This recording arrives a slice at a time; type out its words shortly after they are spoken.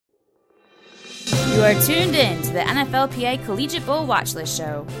You are tuned in to the NFLPA Collegiate Bowl Watchlist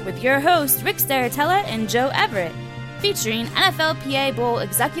Show with your hosts Rick Staratella and Joe Everett, featuring NFLPA Bowl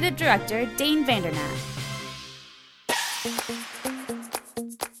Executive Director Dane Vandernat.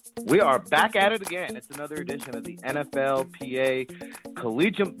 We are back at it again. It's another edition of the NFLPA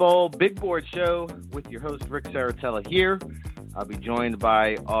Collegiate Bowl Big Board Show with your host Rick Staratella here. I'll be joined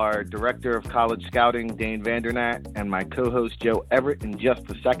by our Director of College Scouting, Dane Vandernat, and my co-host, Joe Everett, in just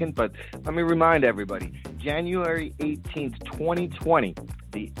a second. But let me remind everybody, January 18th, 2020,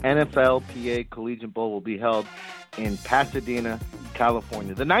 the NFLPA Collegiate Bowl will be held in Pasadena,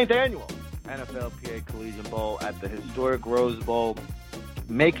 California. The 9th annual NFLPA Collegiate Bowl at the historic Rose Bowl.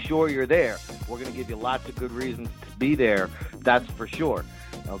 Make sure you're there. We're going to give you lots of good reasons to be there, that's for sure.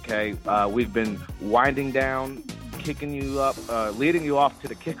 Okay, we've been winding down, kicking you up, leading you off to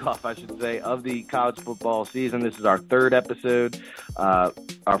the kickoff, I should say, of the college football season. This is our third episode.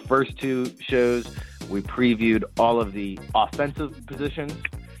 Our first two shows, we previewed all of the offensive positions.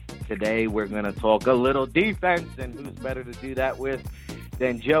 Today, we're going to talk a little defense, and who's better to do that with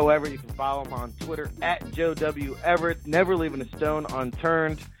than Joe Everett. You can follow him on Twitter at Joe W. Everett, never leaving a stone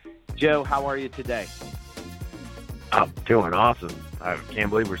unturned. Joe, how are you today? I'm doing awesome. I can't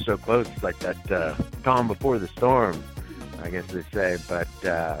believe we're so close. It's like that calm before the storm, I guess they say. But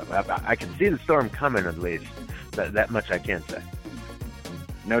I can see the storm coming, at least. That much I can say.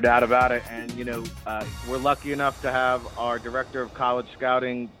 No doubt about it. And, you know, we're lucky enough to have our Director of College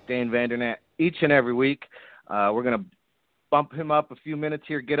Scouting, Dane Vandernat, each and every week. We're going to bump him up a few minutes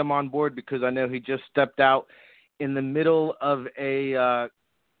here, get him on board, because I know he just stepped out in the middle of a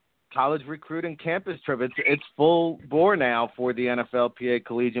college recruiting campus trip. It's full bore now for the NFLPA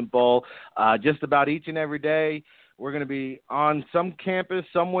Collegiate Bowl. Just about each and every day, we're going to be on some campus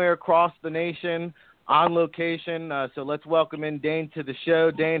somewhere across the nation, on location. So let's welcome in Dane to the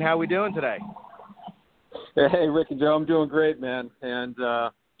show. Dane, how are we doing today? Hey, Rick and Joe, I'm doing great, man. And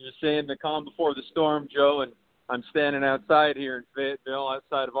you're saying the calm before the storm, Joe, and I'm standing outside here in Fayetteville,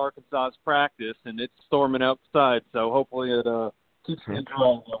 outside of Arkansas's practice, and it's storming outside. So hopefully it keeps me dry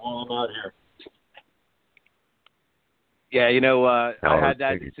while I'm out here. Yeah, you know, I had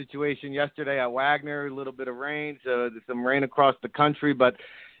that situation yesterday at Wagner, a little bit of rain, so there's some rain across the country. But,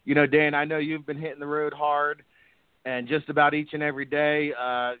 you know, Dan, I know you've been hitting the road hard, and just about each and every day,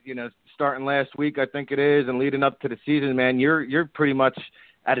 you know, starting last week, I think it is, and leading up to the season, man, you're pretty much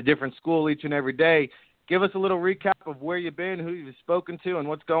at a different school each and every day. Give us a little recap of where you've been, who you've spoken to, and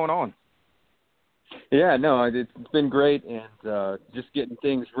what's going on. Yeah, no, it's been great, and just getting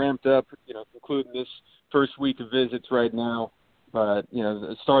things ramped up, you know, including this first week of visits right now. But, you know,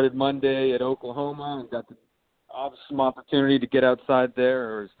 it started Monday at Oklahoma and got the awesome opportunity to get outside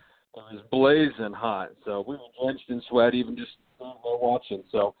there. It was blazing hot, so we were drenched in sweat even just watching.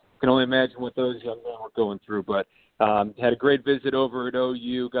 So I can only imagine what those young men were going through. But had a great visit over at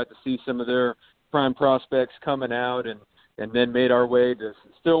OU, got to see some of their prime prospects coming out, and then made our way to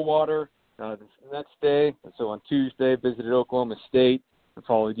Stillwater the next day. So on Tuesday, visited Oklahoma State, and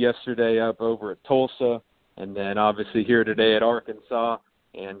followed yesterday up over at Tulsa, and then obviously here today at Arkansas,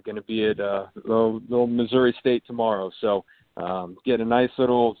 and going to be at little Missouri State tomorrow. So get a nice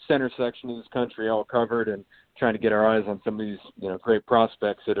little center section of this country all covered, and trying to get our eyes on some of these, you know, great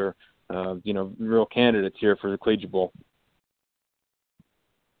prospects that are you know, real candidates here for the Collegiate Bowl.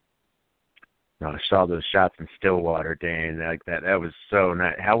 I saw those shots in Stillwater, Dane. Like that was so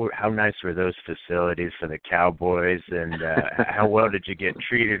nice. How nice were those facilities for the Cowboys, and how well did you get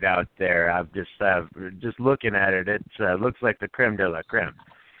treated out there? I'm just looking at it. It looks like the creme de la creme.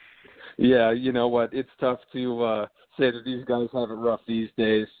 Yeah, you know what? It's tough to say that these guys have it rough these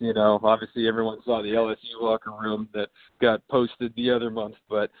days. You know, obviously everyone saw the LSU locker room that got posted the other month,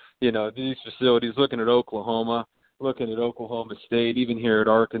 but you know, these facilities. Looking at Oklahoma State, even here at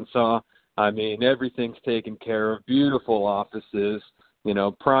Arkansas. I mean, everything's taken care of. Beautiful offices, you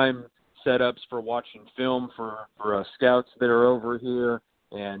know, prime setups for watching film for scouts that are over here,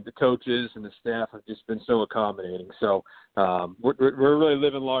 and the coaches and the staff have just been so accommodating. So we're really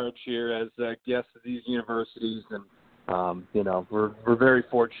living large here as guests of these universities, and you know, we're very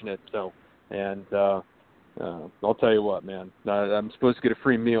fortunate. So, and I'll tell you what, man, I'm supposed to get a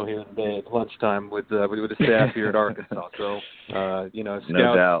free meal here today at lunchtime with the staff here at Arkansas. So, you know, scouts,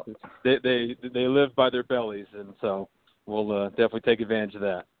 no doubt. They live by their bellies, and so we'll definitely take advantage of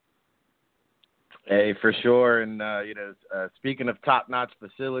that. Hey, for sure. And, you know, speaking of top-notch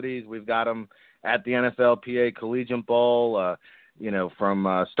facilities, we've got them at the NFLPA Collegiate Bowl, you know,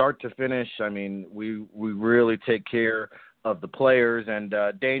 from start to finish. I mean, we really take care of the players. And,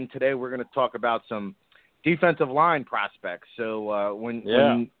 Dane, today we're going to talk about some defensive line prospects. So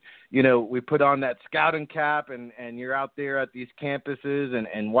when we put on that scouting cap and you're out there at these campuses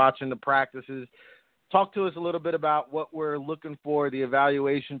and watching the practices, talk to us a little bit about what we're looking for, the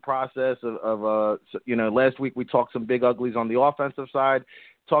evaluation process of last week we talked some big uglies on the offensive side.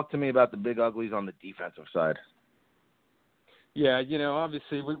 Talk to me about the big uglies on the defensive side. Yeah,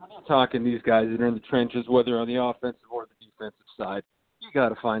 obviously when you're talking these guys that are in the trenches, whether on the offensive or the defensive side, you got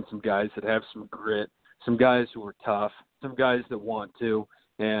to find some guys that have some grit, some guys who are tough, some guys that want to.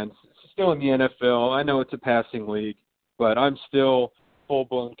 And still in the NFL, I know it's a passing league, but I'm still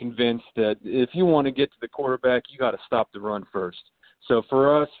full-blown convinced that if you want to get to the quarterback, you got to stop the run first. So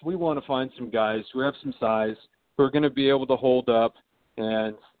for us, we want to find some guys who have some size, who are going to be able to hold up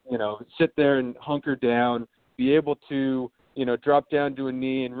and, sit there and hunker down, be able to, drop down to a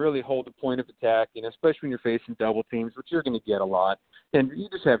knee and really hold the point of attack, especially when you're facing double teams, which you're going to get a lot. And you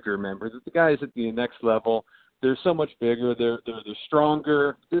just have to remember that the guys at the next level, they're so much bigger, they're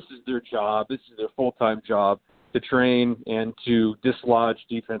stronger. This is their job. This is their full-time job, to train and to dislodge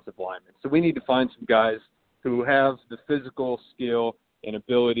defensive linemen. So we need to find some guys who have the physical skill and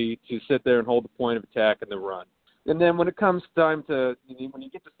ability to sit there and hold the point of attack in the run. And then when it comes time to, when you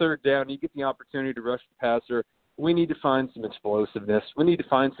get to third down, you get the opportunity to rush the passer, we need to find some explosiveness. We need to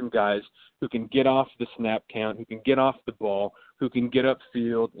find some guys who can get off the snap count, who can get off the ball, who can get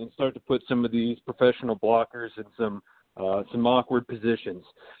upfield and start to put some of these professional blockers in some awkward positions.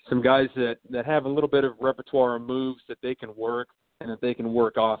 Some guys that have a little bit of repertoire of moves that they can work and that they can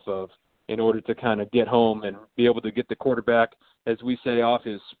work off of in order to kind of get home and be able to get the quarterback, as we say, off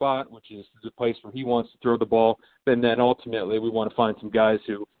his spot, which is the place where he wants to throw the ball. And then ultimately we want to find some guys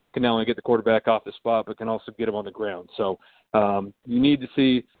who can not only get the quarterback off the spot, but can also get him on the ground. So you need to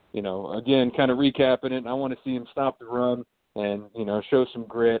see, again, kind of recapping it, I want to see him stop the run and, show some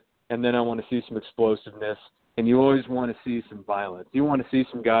grit. And then I want to see some explosiveness. And you always want to see some violence. You want to see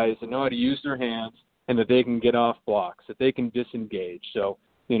some guys that know how to use their hands and that they can get off blocks, that they can disengage. So,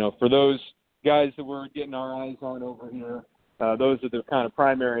 for those guys that we're getting our eyes on over here, those are the kind of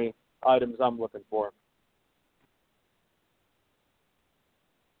primary items I'm looking for.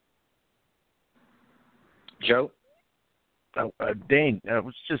 Joe? Dane, I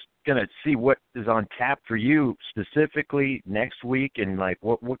was just going to see what is on tap for you specifically next week, and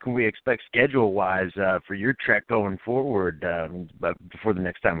what can we expect schedule-wise for your trek going forward before the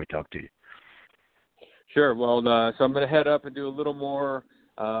next time we talk to you? Sure. Well, so I'm going to head up and do a little more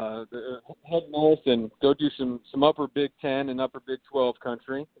head north and go do some upper Big 10 and upper Big 12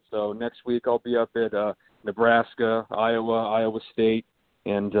 country. So next week I'll be up at Nebraska, Iowa State,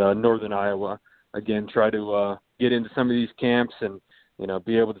 and northern Iowa. Again, try to get into some of these camps and,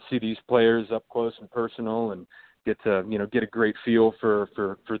 be able to see these players up close and personal and get to, get a great feel for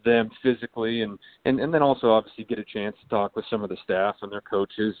them physically and then also obviously get a chance to talk with some of the staff and their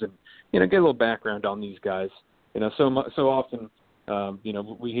coaches and, get a little background on these guys. So often,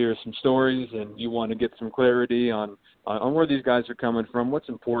 we hear some stories and you want to get some clarity on where these guys are coming from, what's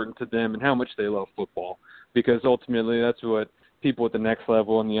important to them and how much they love football, because ultimately that's what people at the next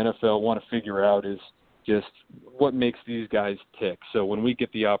level in the NFL want to figure out is just what makes these guys tick. So when we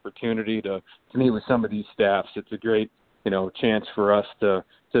get the opportunity to meet with some of these staffs, it's a great, chance for us to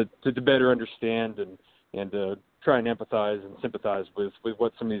better understand and try and empathize and sympathize with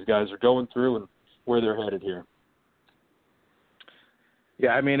what some of these guys are going through and where they're headed here.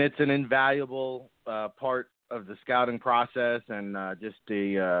 Yeah, I mean, it's an invaluable part of the scouting process and just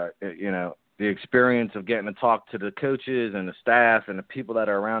the experience of getting to talk to the coaches and the staff and the people that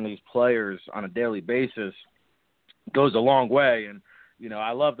are around these players on a daily basis goes a long way. And,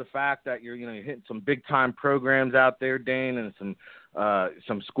 I love the fact that you're hitting some big time programs out there, Dane, and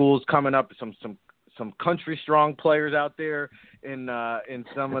some schools coming up, some country strong players out there in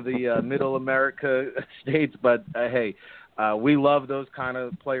some of the middle America states. But hey, we love those kind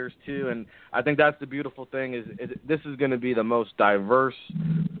of players too, and I think that's the beautiful thing is this is going to be the most diverse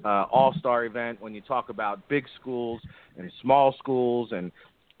all-star event when you talk about big schools and small schools and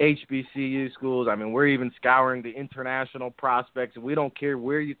HBCU schools. I mean, we're even scouring the international prospects, and we don't care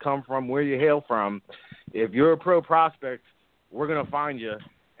where you come from, where you hail from. If you're a pro prospect, we're going to find you.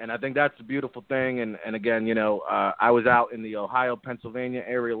 And I think that's the beautiful thing. And again, I was out in the Ohio, Pennsylvania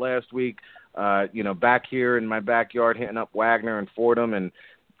area last week, back here in my backyard, hitting up Wagner and Fordham and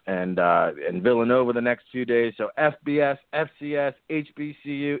Villanova the next few days. So FBS, FCS,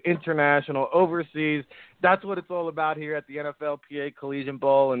 HBCU, international, overseas. That's what it's all about here at the NFLPA Collegiate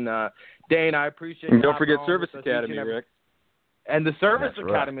Bowl. And Dane, I appreciate. And don't forget Service Academy, Rick. And the Service That's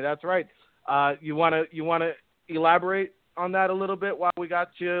Academy. Right. That's right. You want to elaborate on that a little bit while we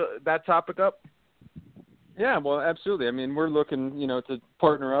got you that topic up? Yeah, well, absolutely. I mean, we're looking, to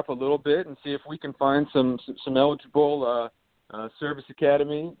partner up a little bit and see if we can find some eligible service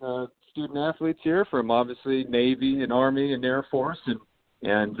academy student athletes here from obviously Navy and Army and Air Force,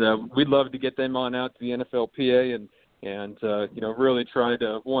 and we'd love to get them on out to the NFLPA and really try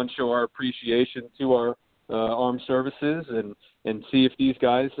to show our appreciation to our armed services and see if these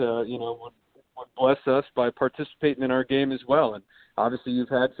guys would bless us by participating in our game as well. And obviously you've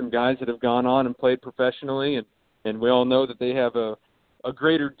had some guys that have gone on and played professionally, and we all know that they have a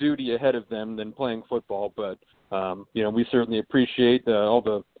greater duty ahead of them than playing football. But, we certainly appreciate all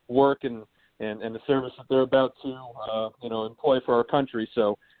the work and the service that they're about to, employ for our country.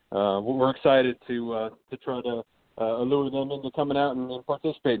 So we're excited to try to allure them into coming out and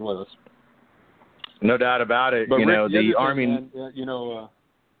participating with us. No doubt about it. But Rick, the Army. Man,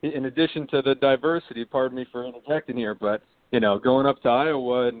 in addition to the diversity, pardon me for interjecting here, but going up to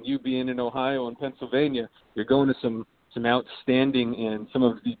Iowa and you being in Ohio and Pennsylvania, you're going to some outstanding and some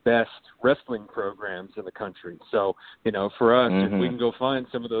of the best wrestling programs in the country. So, for us, if we can go find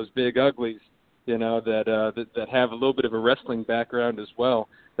some of those big uglies, that have a little bit of a wrestling background as well,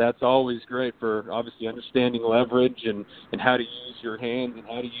 that's always great for obviously understanding leverage and how to use your hands and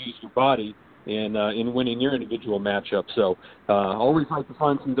how to use your body in winning your individual matchup. So always like to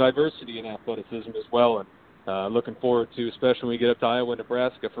find some diversity in athleticism as well, and looking forward to, especially when we get up to Iowa,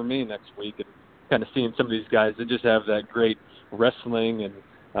 Nebraska for me next week, and kind of seeing some of these guys that just have that great wrestling and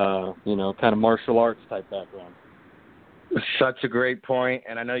kind of martial arts type background. Such a great point,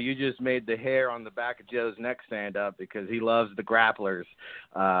 and I know you just made the hair on the back of Joe's neck stand up because he loves the grapplers.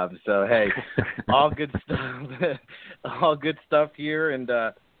 So hey, all good stuff, all good stuff here, and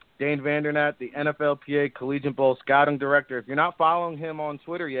Dane Vandernat, the NFLPA Collegiate Bowl Scouting Director. If you're not following him on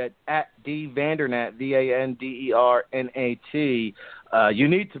Twitter yet, at @DVandernat, VANDERNAT, you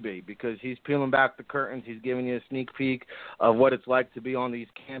need to be, because he's peeling back the curtains. He's giving you a sneak peek of what it's like to be on these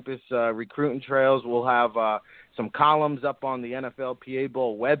campus recruiting trails. We'll have some columns up on the NFLPA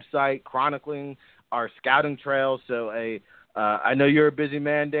Bowl website chronicling our scouting trails. So I know you're a busy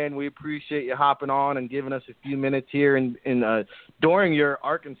man, Dan. We appreciate you hopping on and giving us a few minutes here during your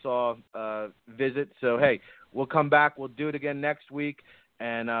Arkansas visit. So, hey, we'll come back. We'll do it again next week,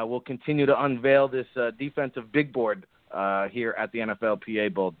 and we'll continue to unveil this defensive big board here at the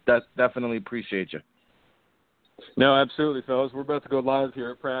NFLPA Bowl. Definitely appreciate you. No, absolutely, fellas. We're about to go live here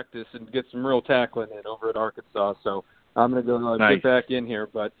at practice and get some real tackling in over at Arkansas. So I'm going to go get back in here.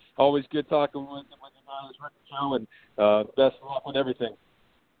 But always good talking with you guys, Rick and Joe, and best of luck with everything.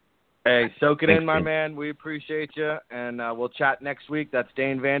 Hey, soak it in, my man. We appreciate you, and we'll chat next week. That's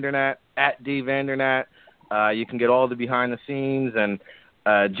Dane Vandernat, at @DVandernat. You can get all the behind the scenes. And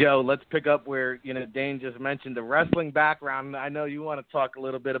Joe, let's pick up where Dane just mentioned the wrestling background. I know you want to talk a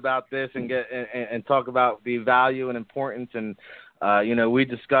little bit about this and talk about the value and importance. And we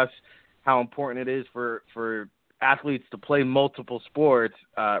discuss how important it is for athletes to play multiple sports.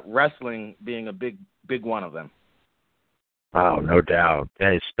 Wrestling being a big one of them. Oh, no doubt,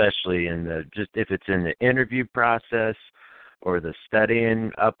 especially if it's in the interview process or the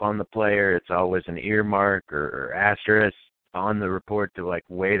studying up on the player. It's always an earmark or asterisk on the report to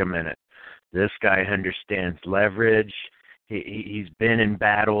wait a minute, this guy understands leverage. He's been in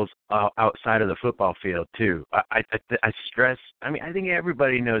battles outside of the football field too. I stress. I think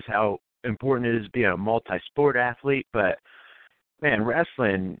everybody knows how important it is to be a multi-sport athlete, but man,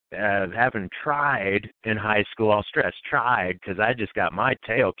 wrestling, having tried in high school, I'll stress tried because I just got my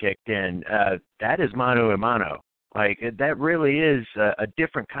tail kicked in. That is mano a mano. That really is a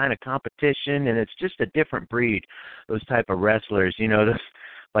different kind of competition, and it's just a different breed, those type of wrestlers.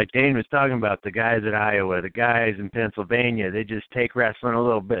 Like Dane was talking about, the guys at Iowa, the guys in Pennsylvania, they just take wrestling a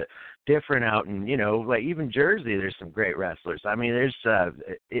little bit different out. And, even Jersey, there's some great wrestlers. I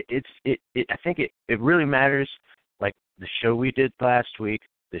think it really matters, like the show we did last week,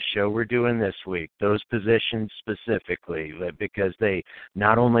 the show we're doing this week, those positions specifically, because they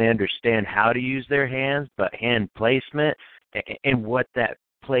not only understand how to use their hands, but hand placement and what that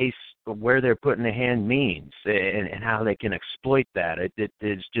place, where they're putting the hand means and how they can exploit that.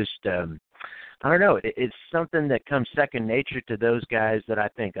 It's just, I don't know, it's something that comes second nature to those guys that I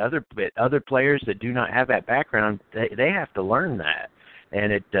think other players that do not have that background, they have to learn that.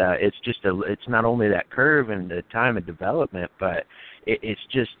 And it's not only that curve and the time of development, but it's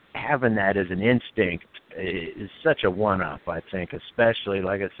just having that as an instinct is such a one-up, I think, especially,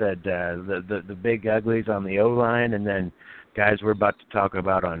 like I said, the big uglies on the O-line and then guys we're about to talk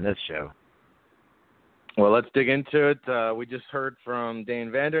about on this show. Well, let's dig into it. We just heard from Dane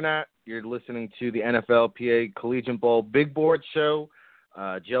Vandernat. You're listening to the NFLPA Collegiate Bowl Big Board Show.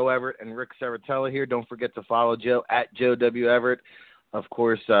 Joe Everett and Rick Saratella here. Don't forget to follow Joe at Joe W. Everett. Of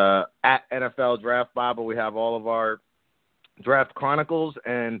course, at NFL Draft Bible, we have all of our draft chronicles,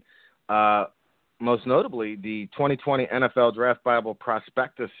 and most notably, the 2020 NFL Draft Bible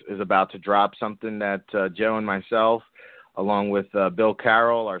prospectus is about to drop, something that Joe and myself, along with Bill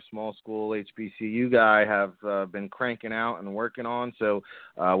Carroll, our small school HBCU guy, have been cranking out and working on. So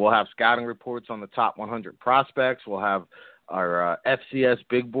we'll have scouting reports on the top 100 prospects. We'll have our FCS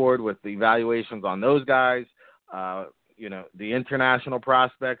big board with the evaluations on those guys. The international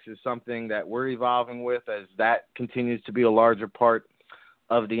prospects is something that we're evolving with as that continues to be a larger part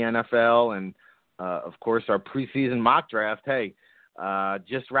of the NFL. And, of course, our preseason mock draft,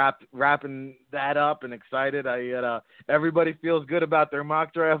 just wrapping that up and excited. Everybody feels good about their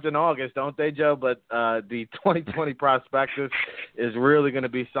mock draft in August, don't they, Joe? But the 2020 prospectus is really going to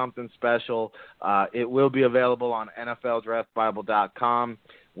be something special. It will be available on NFLDraftBible.com.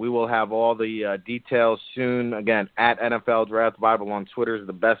 We will have all the details soon. Again, at NFL Draft Bible on Twitter is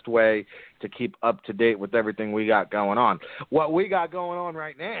the best way to keep up to date with everything we got going on. What we got going on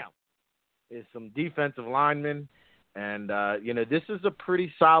right now is some defensive linemen. And, this is a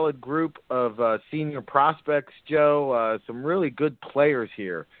pretty solid group of senior prospects, Joe. Some really good players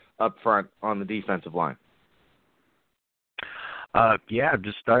here up front on the defensive line.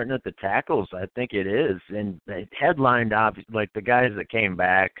 Just starting at the tackles, I think it is. And it headlined, like the guys that came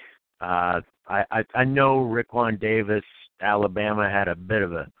back. I know Raekwon Davis, Alabama, had a bit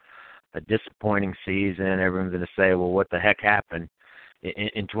of a disappointing season. Everyone's going to say, well, what the heck happened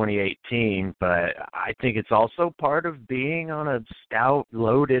in 2018? But I think it's also part of being on a stout,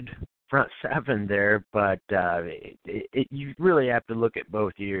 loaded front seven there. But you really have to look at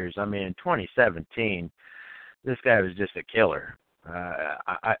both years. I mean, in 2017, this guy was just a killer.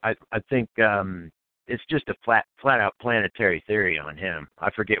 I think it's just a flat-out planetary theory on him. I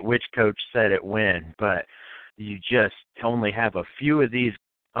forget which coach said it when, but you just only have a few of these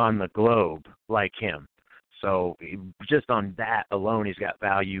on the globe like him. So just on that alone, he's got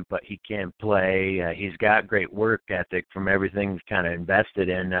value, but he can play. He's got great work ethic from everything he's kind of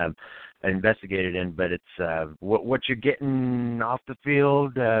investigated in. But it's what you're getting off the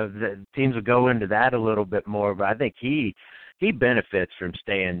field. The teams will go into that a little bit more, but I think he benefits from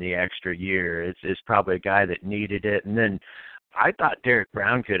staying the extra year. It's probably a guy that needed it. And then I thought Derek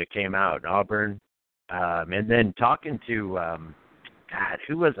Brown could have came out at Auburn. And then talking to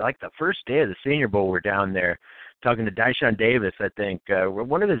who was like the first day of the Senior Bowl, we're down there talking to Dyshawn Davis, I think,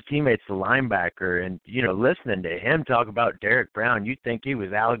 one of his teammates, the linebacker, and, listening to him talk about Derek Brown, you'd think he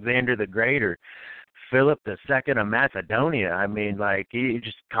was Alexander the Great or Philip II of Macedonia. I mean, like, he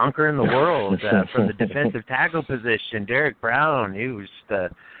just conquering the world from the defensive tackle position. Derek Brown, he was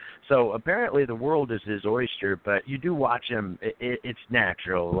so apparently the world is his oyster, but you do watch him. It's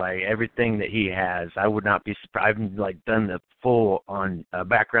natural, like everything that he has. I would not be surprised. I've done the full on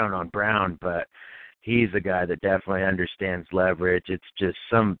background on Brown, but he's a guy that definitely understands leverage. It's just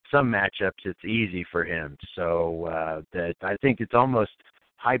some matchups it's easy for him. So that I think it's almost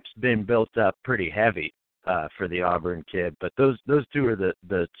hype's been built up pretty heavy for the Auburn kid. But those two are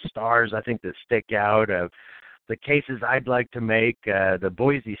the stars I think that stick out of. The cases I'd like to make, the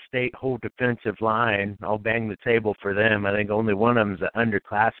Boise State whole defensive line, I'll bang the table for them. I think only one of them is an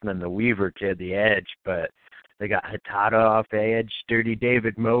underclassman, the Weaver kid, the edge, but they got Hatada off edge. Sturdy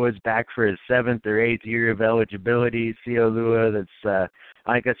David Moa's back for his 7th or 8th year of eligibility. Theo Lua, that's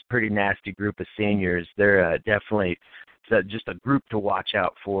I think that's a pretty nasty group of seniors. They're definitely just a group to watch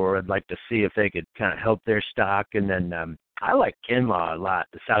out for. I'd like to see if they could kind of help their stock. And then I like Kinlaw a lot,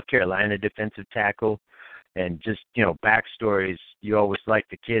 the South Carolina defensive tackle. And just, backstories, you always like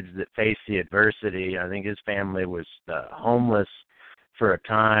the kids that face the adversity. I think his family was homeless for a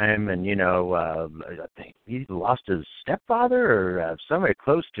time, and, I think he lost his stepfather or somebody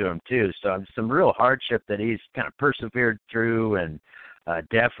close to him, too. So some real hardship that he's kind of persevered through, and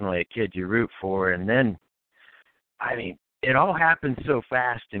definitely a kid you root for. And then, I mean, it all happens so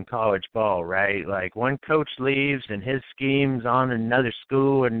fast in college ball, right? Like one coach leaves and his scheme's on another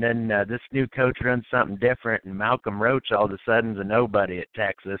school, and then this new coach runs something different, and Malcolm Roach all of a sudden's a nobody at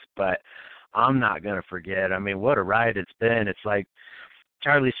Texas. But I'm not going to forget. I mean, what a ride it's been. It's like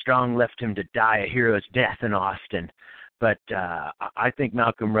Charlie Strong left him to die a hero's death in Austin. But I think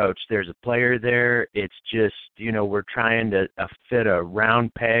Malcolm Roach, there's a player there. It's just, we're trying to fit a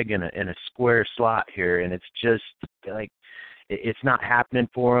round peg in a square slot here, and it's just like, it's not happening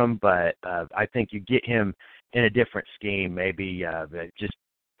for him, but I think you get him in a different scheme. Maybe just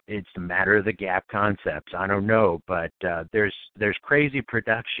it's a matter of the gap concepts. I don't know, but there's crazy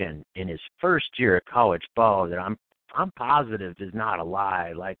production in his first year of college ball that I'm I'm positive is not a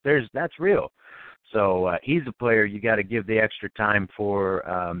lie. Like that's real. So he's a player you got to give the extra time for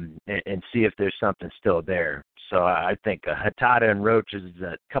and see if there's something still there. So I think Hatada and Roach is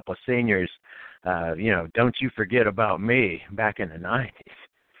a couple of seniors. Don't you forget about me back in the 90s.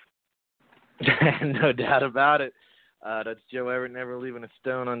 No doubt about it. That's Joe Everett never leaving a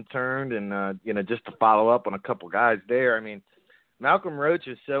stone unturned. And, just to follow up on a couple guys there, I mean, Malcolm Roach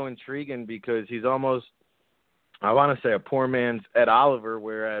is so intriguing because he's almost, I want to say, a poor man's Ed Oliver,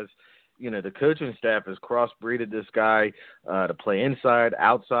 whereas, the coaching staff has crossbreeded this guy to play inside,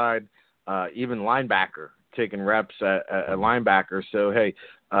 outside, even linebacker, taking reps at linebacker. So, hey,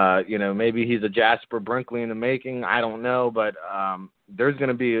 maybe he's a Jasper Brinkley in the making. I don't know, but there's going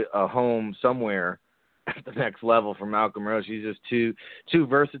to be a home somewhere at the next level for Malcolm Roach. He's just too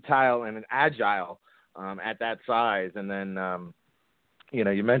versatile and agile at that size. And then,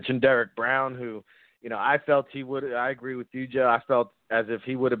 you mentioned Derek Brown, who, I felt he would – I agree with you, Joe. I felt as if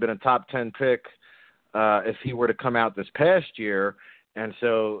he would have been a top 10 pick if he were to come out this past year. And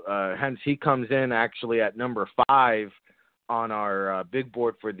so, hence, he comes in actually at number 5 on our big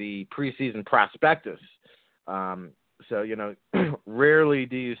board for the preseason prospectus. So, rarely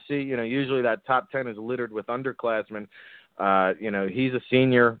do you see, usually that top 10 is littered with underclassmen. He's a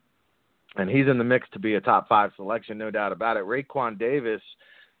senior, and he's in the mix to be a top 5 selection, no doubt about it. Raekwon Davis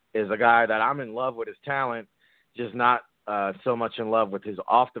is a guy that I'm in love with his talent, just not so much in love with his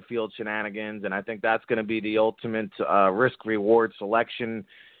off-the-field shenanigans, and I think that's going to be the ultimate risk-reward selection,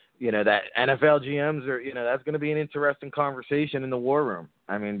 that NFL GMs are, that's going to be an interesting conversation in the war room.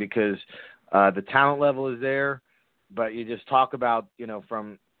 I mean, because the talent level is there, but you just talk about,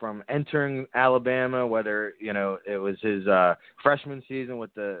 from entering Alabama, whether, it was his freshman season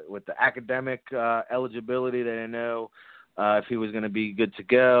with the academic eligibility that I know, if he was going to be good to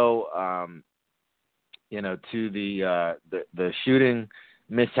go, to the shooting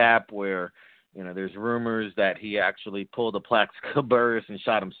mishap where, there's rumors that he actually pulled a Plaxico Burress and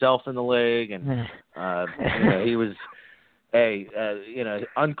shot himself in the leg. And, he was,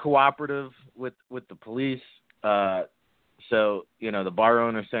 uncooperative with the police. So, the bar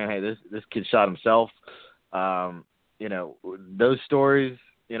owner saying, hey, this kid shot himself. Those stories,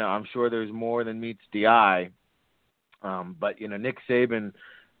 I'm sure there's more than meets the eye. But, Nick Saban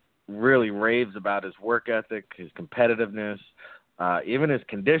really raves about his work ethic, his competitiveness, even his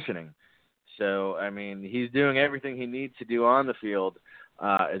conditioning. So, I mean, he's doing everything he needs to do on the field.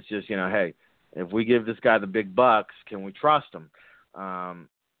 It's just, hey, if we give this guy the big bucks, can we trust him?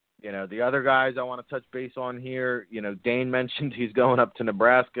 The other guys I want to touch base on here, Dane mentioned he's going up to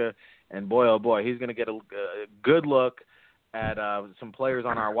Nebraska, and boy, oh boy, he's going to get a good look at some players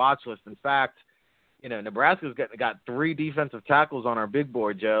on our watch list. In fact, Nebraska's got 3 defensive tackles on our big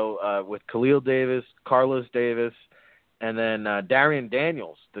board, Joe, with Khalil Davis, Carlos Davis, and then Darian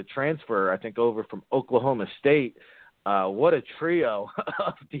Daniels, the transfer, I think, over from Oklahoma State. What a trio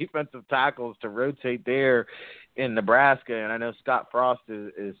of defensive tackles to rotate there in Nebraska. And I know Scott Frost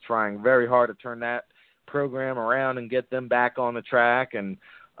is trying very hard to turn that program around and get them back on the track. And,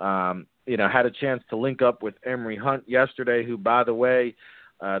 had a chance to link up with Emory Hunt yesterday, who, by the way,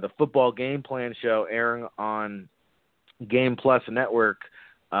 the Football Game Plan show airing on Game Plus Network,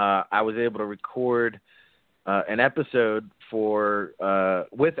 I was able to record an episode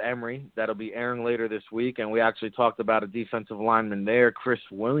with Emory that'll be airing later this week, and we actually talked about a defensive lineman there, Chris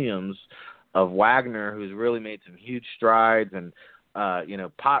Williams of Wagner, who's really made some huge strides. And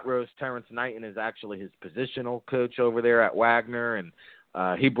pot roast Terrence Knighton is actually his positional coach over there at Wagner, and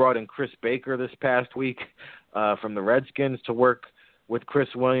he brought in Chris Baker this past week from the Redskins to work with Chris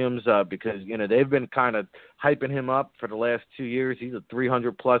Williams because, they've been kind of hyping him up for the last 2 years. He's a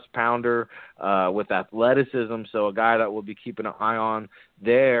 300-plus pounder with athleticism, so a guy that we'll be keeping an eye on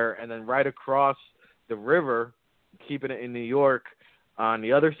there. And then right across the river, keeping it in New York, on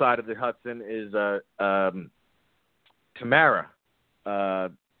the other side of the Hudson is Kamara,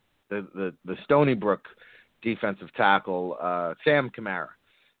 the Stony Brook defensive tackle, Sam Kamara.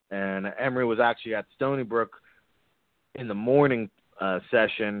 And Emory was actually at Stony Brook in the morning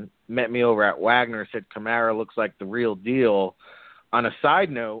session, met me over at Wagner, said Kamara looks like the real deal. On a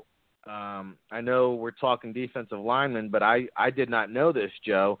side note, I know we're talking defensive linemen, but I did not know this,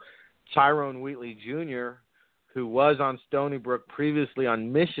 Joe. Tyrone Wheatley Jr., who was on Stony Brook previously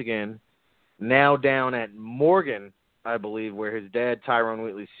on Michigan, now down at Morgan, I believe, where his dad, Tyrone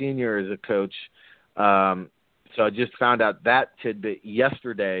Wheatley Sr., is a coach. So I just found out that tidbit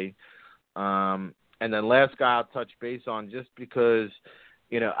yesterday. And then last guy I'll touch base on, just because,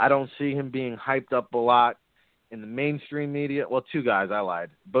 I don't see him being hyped up a lot in the mainstream media. Well, 2 guys, I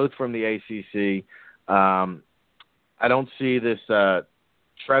lied, both from the ACC. I don't see this Trevin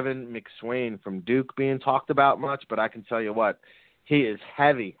McSwain from Duke being talked about much, but I can tell you what, he is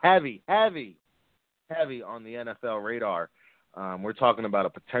heavy on the NFL radar. We're talking about a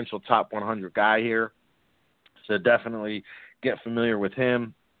potential top 100 guy here, so definitely get familiar with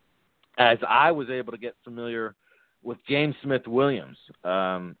him, as I was able to get familiar with James Smith-Williams,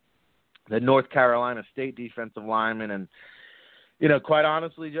 the North Carolina State defensive lineman. And, quite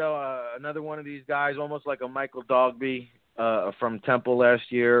honestly, Joe, another one of these guys, almost like a Michael Dogby from Temple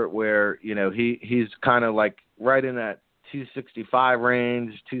last year, where, he's kind of like right in that 265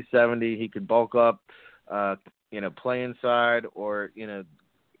 range, 270. He could bulk up, play inside, or,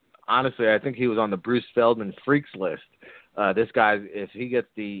 honestly, I think he was on the Bruce Feldman freaks list. This guy, if he gets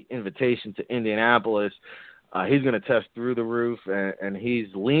the invitation to Indianapolis, he's going to test through the roof, and he's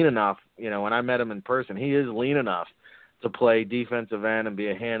lean enough. When I met him in person, he is lean enough to play defensive end and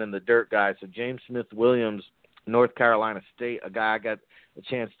be a hand-in-the-dirt guy. So James Smith-Williams, North Carolina State, a guy I got a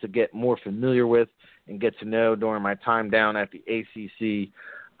chance to get more familiar with and get to know during my time down at the ACC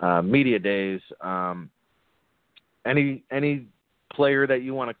media days. Any player that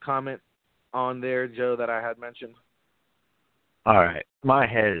you want to comment on there, Joe, that I had mentioned? All right. My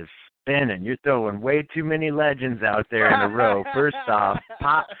head is spinning. You're throwing way too many legends out there in a row. First off,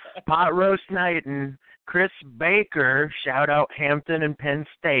 Pot Roast Knighton, Chris Baker, shout out Hampton and Penn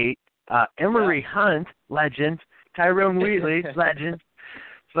State, Emory Hunt, legend, Tyrone Wheatley, legend.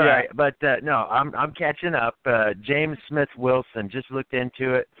 Sorry, but no, I'm catching up. James Smith-Wilson, just looked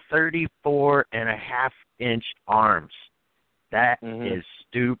into it, 34.5-inch arms. That is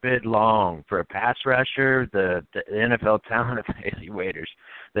stupid long for a pass rusher. The NFL talent evaluators,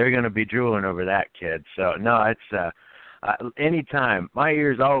 they're going to be drooling over that kid. So, no, it's anytime. My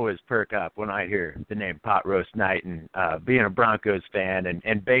ears always perk up when I hear the name Pot Roast Knighton, being a Broncos fan,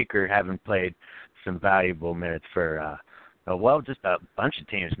 and Baker having played some valuable minutes for, just a bunch of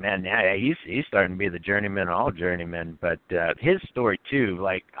teams, man. Yeah, he's starting to be the journeyman of all journeymen. But his story, too,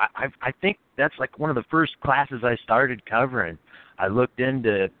 like I think that's like one of the first classes I started covering. I looked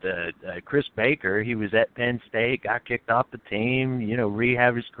into Chris Baker. He was at Penn State, got kicked off the team,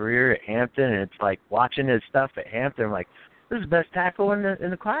 rehabbed his career at Hampton, and it's like watching his stuff at Hampton, I'm like, this is the best tackle in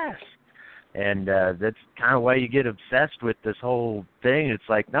the class. And that's kind of why you get obsessed with this whole thing. It's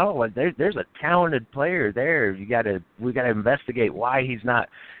like, no, there's a talented player there. We got to investigate why he's not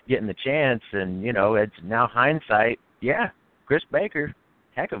getting the chance. And it's now hindsight. Yeah, Chris Baker,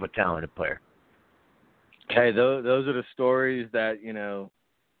 heck of a talented player. Hey, those are the stories that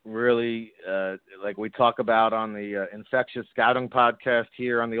really like we talk about on the Infectious Scouting podcast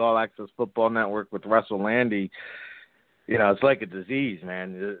here on the All Access Football Network with Russell Landy. It's like a disease,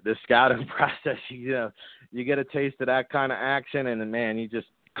 man. The scouting process, you get a taste of that kind of action, and man, you just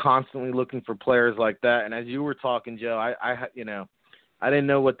constantly looking for players like that. And as you were talking, Joe, I didn't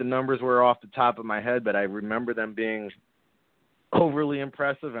know what the numbers were off the top of my head, but I remember them being overly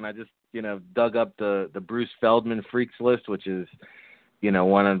impressive. And I just, dug up the Bruce Feldman freaks list, which is,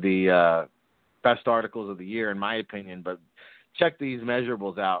 one of the best articles of the year, in my opinion. But check these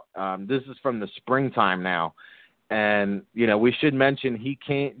measurables out. This is from the springtime now. And, we should mention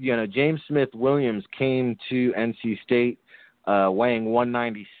James Smith-Williams came to NC State weighing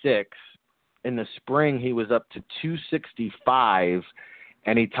 196. In the spring, he was up to 265,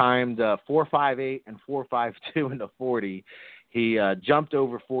 and he timed 4.58 and 4.52 in the 40. He jumped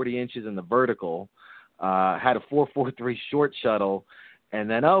over 40 inches in the vertical, had a 4.43 short shuttle, and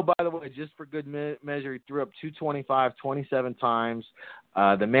then, by the way, just for good measure, he threw up 225 27 times.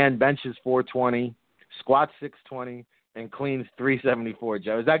 The man benches 420. Squats 620 and cleans 374.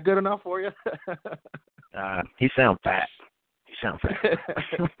 Joe, is that good enough for you? He sounds fat. So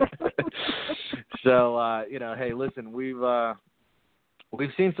hey, listen, we've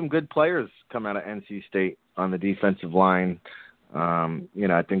seen some good players come out of NC State on the defensive line. I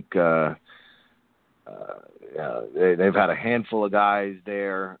think they've had a handful of guys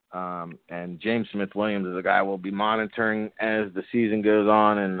there, and James Smith-Williams is a guy we'll be monitoring as the season goes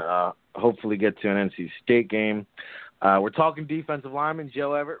on, and hopefully get to an NC State game. We're talking defensive linemen,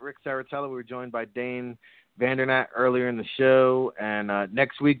 Joe Everett, Rick Saratella. We were joined by Dane Vandernat earlier in the show. And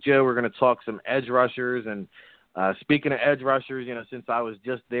next week, Joe, we're going to talk some edge rushers. And speaking of edge rushers, since I was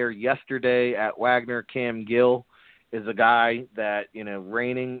just there yesterday at Wagner, Cam Gill is a guy that,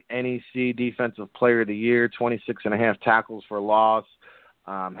 reigning NEC Defensive Player of the Year, 26.5 tackles for loss.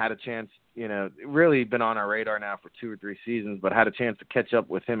 Had a chance, really been on our radar now for 2 or 3 seasons, but had a chance to catch up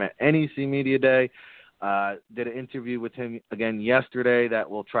with him at NEC Media Day. Did an interview with him again yesterday that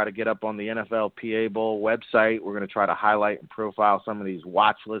we'll try to get up on the NFLPA Bowl website. We're going to try to highlight and profile some of these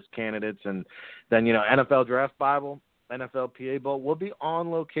watch list candidates. And then, NFL Draft Bible, NFLPA Bowl will be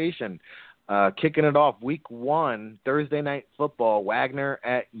on location. Kicking it off week 1, Thursday night football, Wagner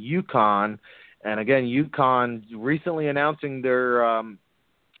at UConn. And again, UConn recently announcing they're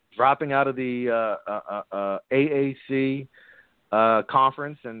dropping out of the AAC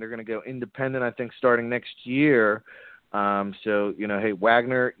conference, and they're going to go independent, I think, starting next year. So, hey,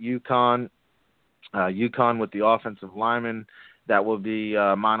 Wagner, UConn with the offensive lineman that will be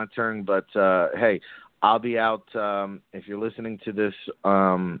monitoring. But, hey, I'll be out if you're listening to this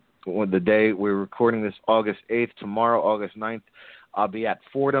the day we're recording this, August 8th, tomorrow, August 9th, I'll be at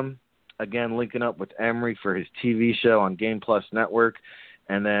Fordham, again, linking up with Emery for his TV show on Game Plus Network.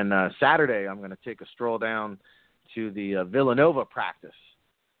 And then Saturday, I'm going to take a stroll down to the Villanova practice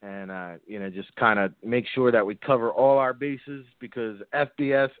and, just kind of make sure that we cover all our bases because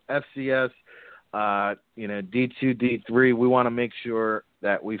FBS, FCS, D2, D3, we want to make sure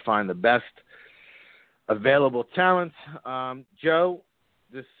that we find the best available talent. Joe,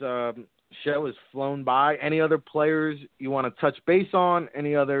 this show has flown by. Any other players you want to touch base on?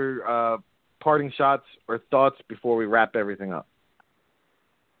 Any other parting shots or thoughts before we wrap everything up?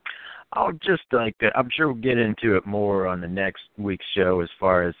 I'll just I'm sure we'll get into it more on the next week's show as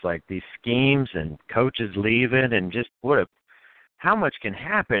far as like these schemes and coaches leaving and just how much can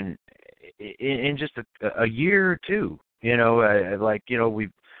happen in just a year or two. We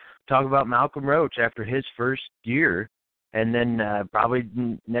talk about Malcolm Roach after his first year. And then probably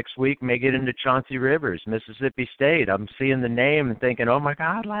next week may get into Chauncey Rivers, Mississippi State. I'm seeing the name and thinking, oh my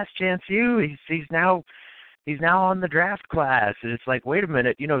God, Last Chance U. He's now on the draft class, and it's like, wait a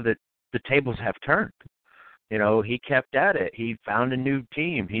minute, that the tables have turned. He kept at it. He found a new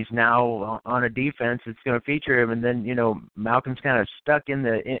team. He's now on a defense that's going to feature him. And then Malcolm's kind of stuck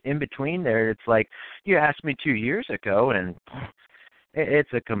in between there. It's like you asked me 2 years ago, and it's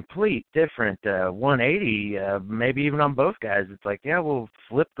a complete different 180, maybe even on both guys. It's like, yeah, we'll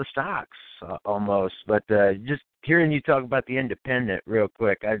flip the stocks almost. But just hearing you talk about the independent real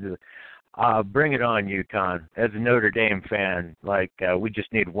quick, bring it on, UConn. As a Notre Dame fan, we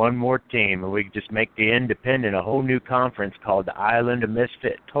just need one more team, and we can just make the independent a whole new conference called the Island of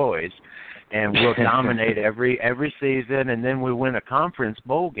Misfit Toys. And we'll dominate every season, and then we win a conference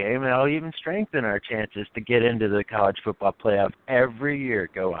bowl game, and it'll even strengthen our chances to get into the college football playoff every year.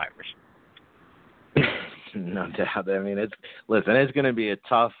 Go Irish! No doubt. I mean, it's going to be a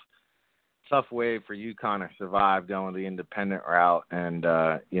tough way for UConn to survive going the independent route, and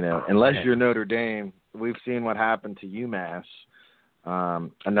unless you're Notre Dame, we've seen what happened to UMass.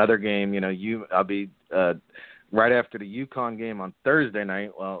 Another game, I'll be. Right after the UConn game on Thursday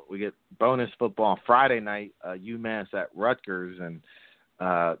night, well, we get bonus football Friday night, UMass at Rutgers, and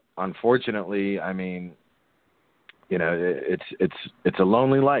unfortunately, I mean, it's a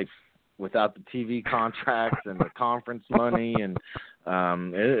lonely life without the TV contracts and the conference money, and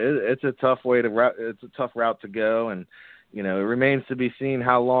it's a tough route to go, and it remains to be seen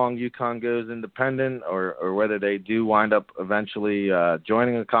how long UConn goes independent, or whether they do wind up eventually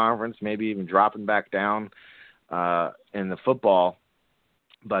joining a conference, maybe even dropping back down in the football.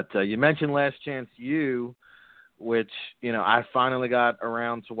 But you mentioned Last Chance U, which, I finally got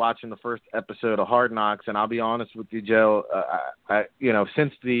around to watching the first episode of Hard Knocks, and I'll be honest with you, Joe,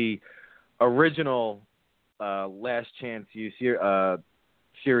 since the original Last Chance U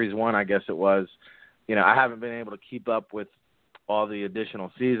Series 1, I guess it was, I haven't been able to keep up with all the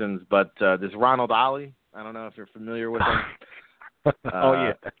additional seasons, but this Ronald Ollie, I don't know if you're familiar with him. Oh,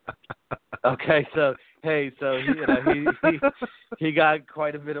 yeah. Okay, so he got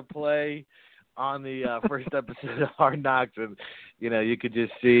quite a bit of play on the first episode of Hard Knocks, and you could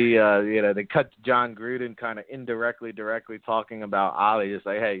just see they cut to John Gruden kind of directly talking about Ollie, just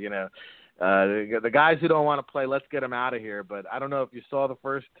like, hey, the guys who don't want to play, let's get them out of here. But I don't know if you saw the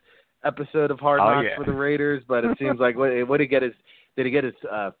first episode of Hard Knocks for the Raiders, but it seems like what did he get his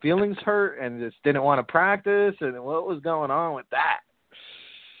feelings hurt and just didn't want to practice, and what was going on with that?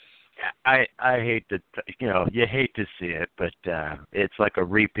 I hate to, you hate to see it, but it's like a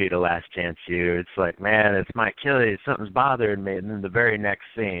repeat of Last Chance U. It's like, man, it's my Achilles, something's bothering me. And then the very next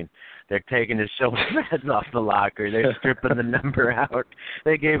scene, they're taking his shoulder pads off the locker. They're stripping the number out.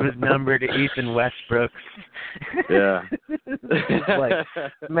 They gave his number to Ethan Westbrook. Yeah. It's like,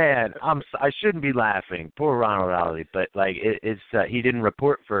 man, I shouldn't be laughing. Poor Ronald Ollie, but he didn't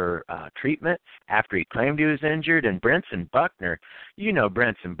report for treatment after he claimed he was injured. And Brenson Buckner,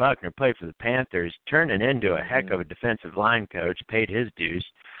 Brenson Buckner played for the Panthers, turning into a heck of a defensive line coach, paid his dues.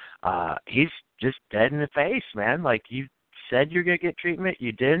 He's just dead in the face, man. Like, you said you're going to get treatment,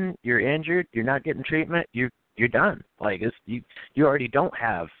 you didn't, you're injured, you're not getting treatment, you're done. Like, you already don't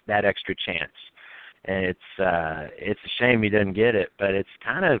have that extra chance. and it's a shame he didn't get it. But it's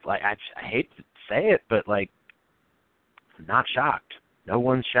kind of like I hate to say it, but like, I'm not shocked. No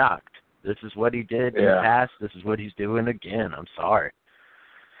one's shocked. This is what he did in the past. This is what he's doing again. I'm sorry.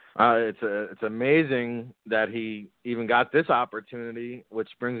 It's amazing that he even got this opportunity, which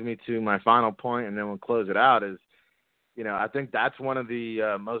brings me to my final point, and then we'll close it out, is, I think that's one of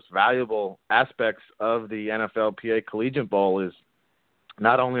the most valuable aspects of the NFLPA Collegiate Bowl is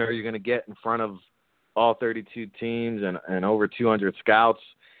not only are you going to get in front of all 32 teams and over 200 scouts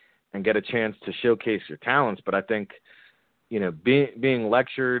and get a chance to showcase your talents, but I think, being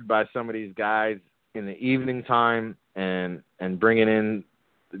lectured by some of these guys in the evening time and bringing in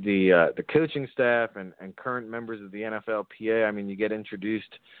the coaching staff and current members of the NFLPA, I mean, you get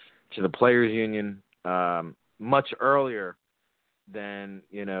introduced to the Players Union much earlier than,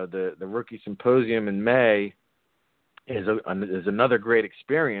 the Rookie Symposium in May is another great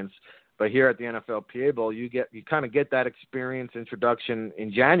experience. But here at the NFLPA Bowl, you kind of get that experience introduction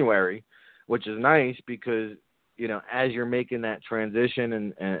in January, which is nice because, as you're making that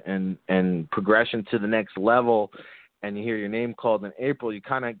transition and progression to the next level, and you hear your name called in April, you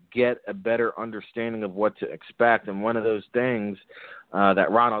kind of get a better understanding of what to expect. And one of those things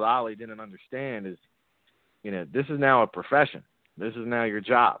that Ronald Ollie didn't understand is, this is now a profession. This is now your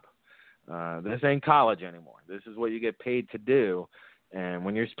job. This ain't college anymore. This is what you get paid to do. And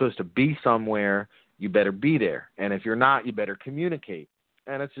when you're supposed to be somewhere, you better be there. And if you're not, you better communicate.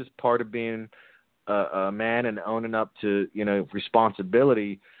 And it's just part of being a man and owning up to,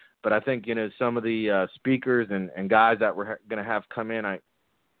 responsibility. But I think, some of the speakers and guys that we're going to have come in, I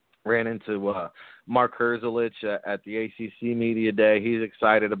ran into Mark Herzelich at the ACC Media Day. He's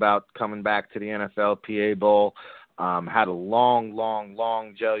excited about coming back to the NFLPA Bowl. Had a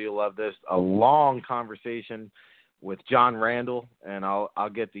long, Joe, you'll love this, a long conversation with John Randall, and I'll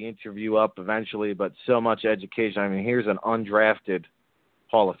get the interview up eventually, but so much education. I mean, here's an undrafted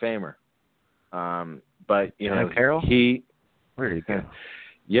Hall of Famer. But, John Carroll? Where did he go?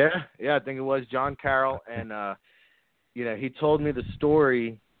 Yeah, I think it was John Carroll, and he told me the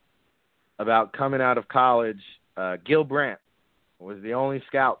story about coming out of college. Gil Brandt was the only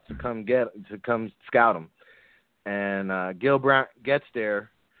scout to come scout him, and Gil Brandt gets there,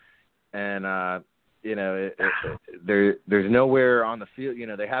 and there's nowhere on the field.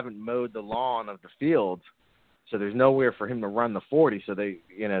 They haven't mowed the lawn of the field, so there's nowhere for him to run the 40. So they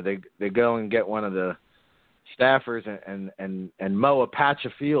go and get one of the staffers and mow a patch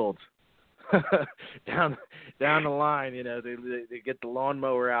of field down the line. They get the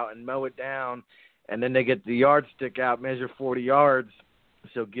lawnmower out and mow it down, and then they get the yardstick out, measure 40 yards,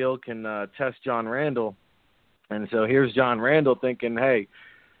 so Gil can test John Randall. And so here's John Randall thinking, hey,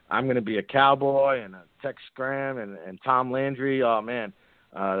 I'm going to be a Cowboy and a Tex Scram and Tom Landry. Oh man,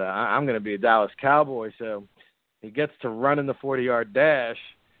 I'm going to be a Dallas Cowboy. So he gets to run in the 40-yard dash,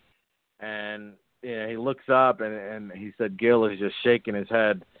 and he looks up, and he said Gil is just shaking his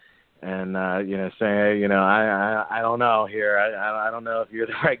head and, saying, hey, I don't know here. I don't know if you're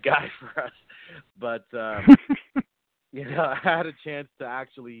the right guy for us. But, I had a chance to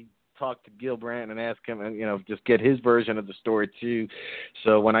actually talk to Gil Brandt and ask him and, just get his version of the story too.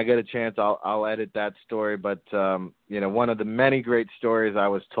 So when I get a chance, I'll edit that story. But, one of the many great stories I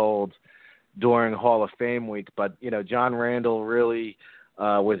was told during Hall of Fame week. But, John Randall really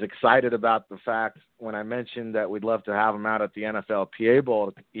was excited about the fact when I mentioned that we'd love to have him out at the NFLPA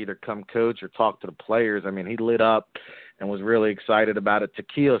Bowl to either come coach or talk to the players. I mean, he lit up and was really excited about it.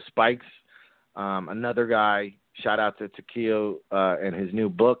 Takeo Spikes, another guy, shout out to Takeo and his new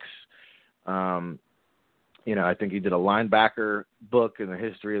books. I think he did a linebacker book in the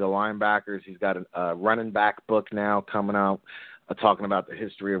history of the linebackers. He's got a running back book now coming out talking about the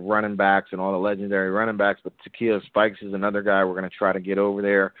history of running backs and all the legendary running backs. But Takeo Spikes is another guy we're going to try to get over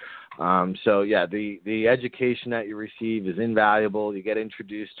there. The education that you receive is invaluable. You get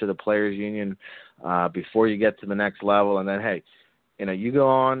introduced to the Players Union before you get to the next level. And then, hey, you go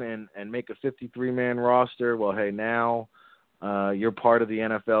on and make a 53-man roster. Well, hey, now you're part of the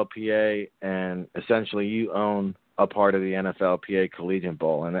NFLPA, and essentially you own a part of the NFLPA Collegiate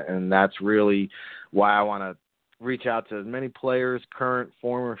Bowl. And that's really why I want to reach out to as many players, current,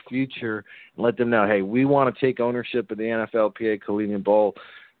 former, future, and let them know, hey, we want to take ownership of the NFLPA Collegiate Bowl.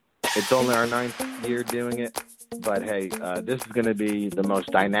 It's only our 9th year doing it, but hey, this is going to be the most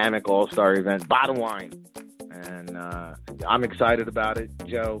dynamic all-star event, bottom line. And I'm excited about it,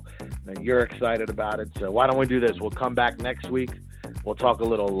 Joe. You're excited about it. So why don't we do this? We'll come back next week. We'll talk a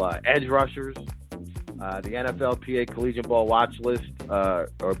little edge rushers. The NFLPA Collegiate Bowl watch list,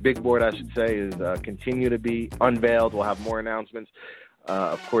 or big board, I should say, is continue to be unveiled. We'll have more announcements.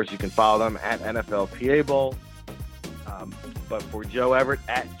 Of course, you can follow them at NFLPA Bowl. But for Joe Everett,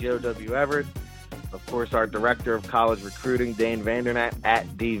 at Joe W. Everett. Of course, our Director of College Recruiting, Dane Vandernat,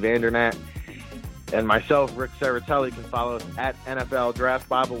 at D. Vandernat. And myself, Rick Saratelli, can follow us at NFL Draft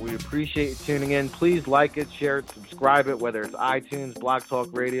Bible. We appreciate you tuning in. Please like it, share it, subscribe it, whether it's iTunes, Blog Talk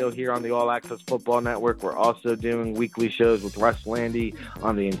Radio, here on the All Access Football Network. We're also doing weekly shows with Russ Landy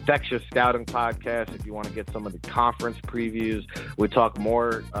on the Infectious Scouting Podcast. If you want to get some of the conference previews, we talk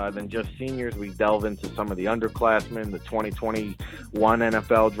more than just seniors. We delve into some of the underclassmen, the 2021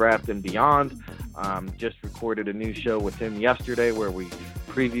 NFL Draft and beyond. Just recorded a new show with him yesterday where we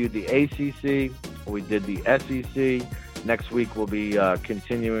previewed the ACC. We did the SEC. Next week we'll be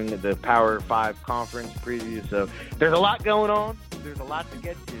continuing the Power 5 conference preview. So there's a lot going on. There's a lot to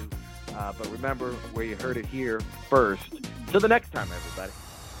get to. But remember where you heard it here first. Till the next time, everybody.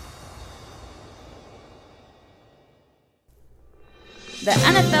 The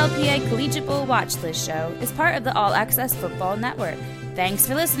NFLPA Collegiate Bowl Watchlist Show is part of the All Access Football Network. Thanks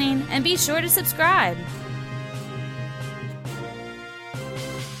for listening, and be sure to subscribe.